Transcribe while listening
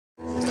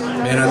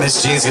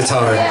miss Gene's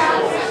guitar.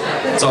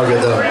 It's all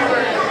good though.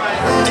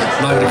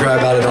 I'm not gonna cry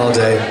about it all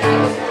day.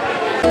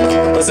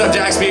 What's up,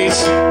 Jack's Beach?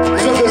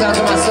 This one goes out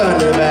to my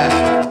son in the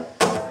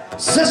back.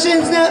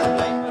 Sessions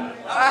now.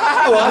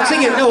 Oh, I'm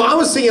singing. No, I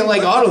was singing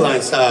like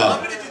Autoline style.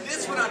 I'm gonna do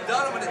this when I'm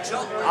done. I'm gonna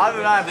jump.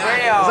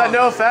 Is that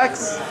no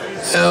effects?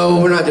 No,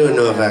 we're not doing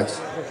no effects.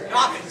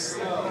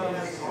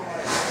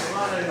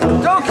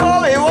 Don't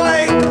call me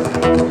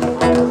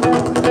white!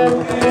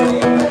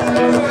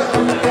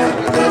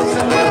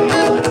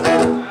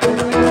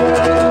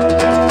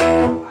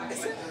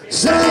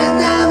 So you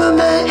never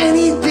meant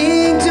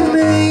anything to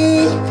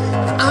me.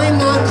 I'm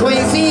not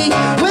crazy.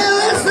 Well,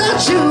 that's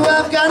not true.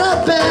 I've got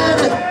a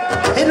bed.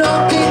 And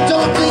often,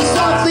 darkly,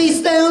 softly,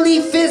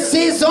 stealthy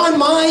fisses on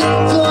my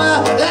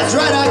floor. That's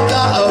right, I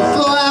got a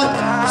floor.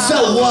 So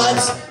what?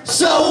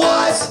 So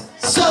what?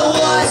 So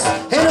what?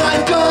 And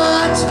I've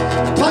got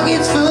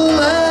pockets full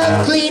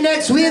of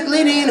Kleenex with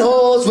linen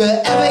holes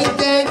where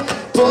everything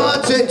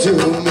put into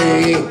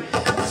me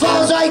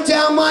falls right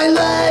down my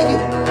leg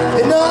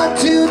and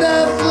onto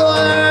the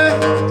floor.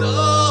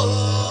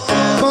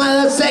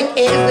 My lipstick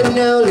is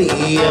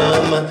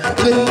linoleum.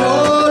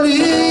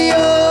 Linoleum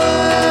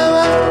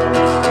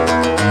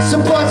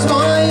supports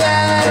my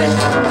head.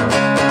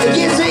 It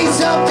gives me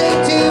something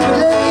to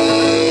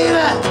believe.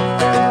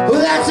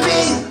 Well, that's me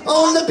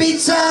on the beach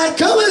side,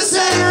 covered in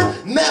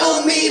sand.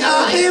 Metal meat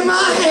in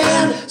my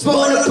hand,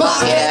 sporting a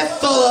pocket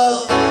full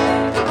of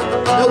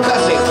no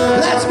cussing.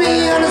 That's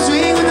me on the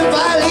swing with a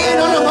violin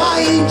on a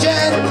Hawaiian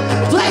jet,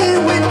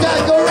 playing with the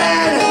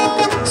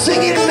Goran,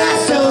 singing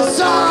national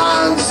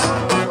songs.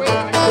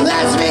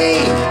 That's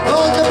me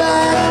on the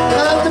back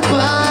of the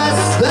bus.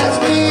 That's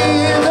me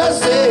in the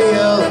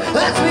sail.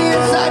 That's me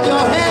inside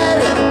your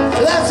head.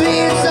 That's me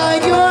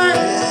inside your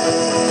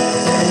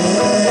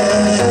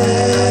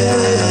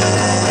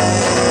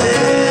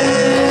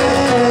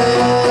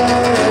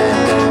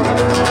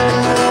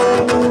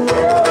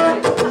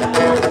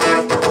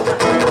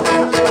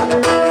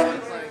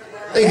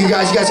Thank you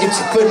guys. You guys can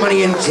put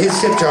money in his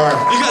tip jar.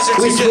 You guys are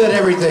too We good. split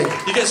everything.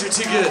 You guys are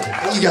too good.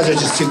 You guys are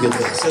just too good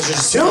for this. You guys are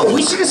just too No, good.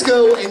 we should just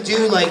go and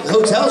do like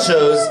hotel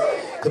shows.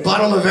 The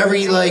bottom of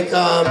every like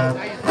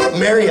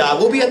Marriott.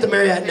 We'll be at the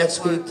Marriott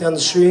next week down the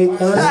street.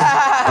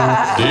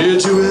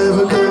 Did you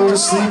ever go to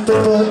sleep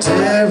above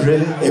Terry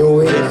And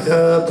wake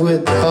up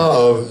with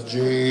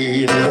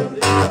poverty.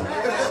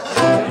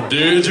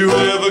 Did you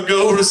ever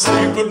go to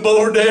sleep with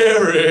Bo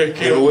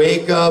Derek? And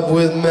wake up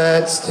with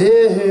Matt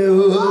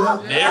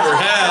Still. Never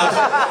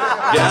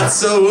have. Got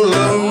so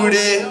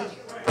loaded.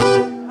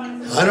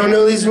 I don't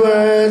know these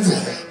words.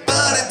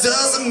 But it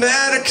doesn't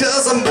matter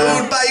cause I'm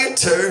moved by your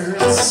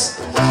turns.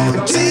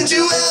 Did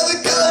you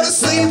ever go to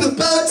sleep with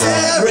Bo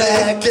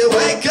Derek? And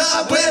wake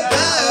up with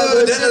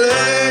Bo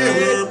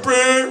Derek?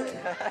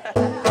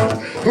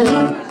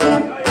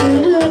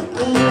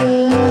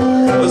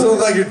 Doesn't look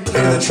like you're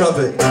playing the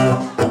trumpet.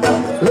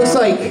 Looks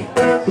like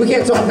we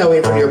can't talk that way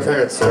in front of your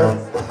parents, sir.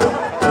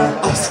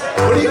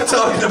 What are you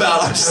talking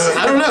about?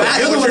 I don't know.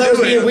 You're the one that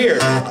was being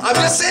weird. I'm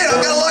just saying,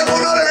 I've got a lot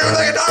going on and everything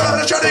like a dog. I'm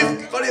just trying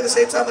to be funny at the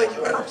same time like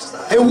you are.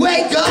 And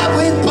wake up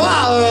with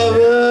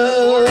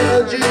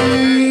poverty.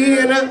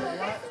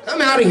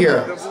 I'm out of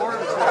here.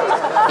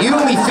 You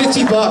owe me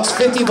 $50.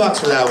 $50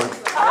 for that one.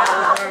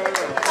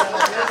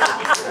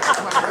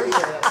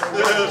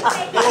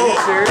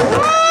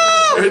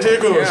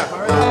 Ridiculous.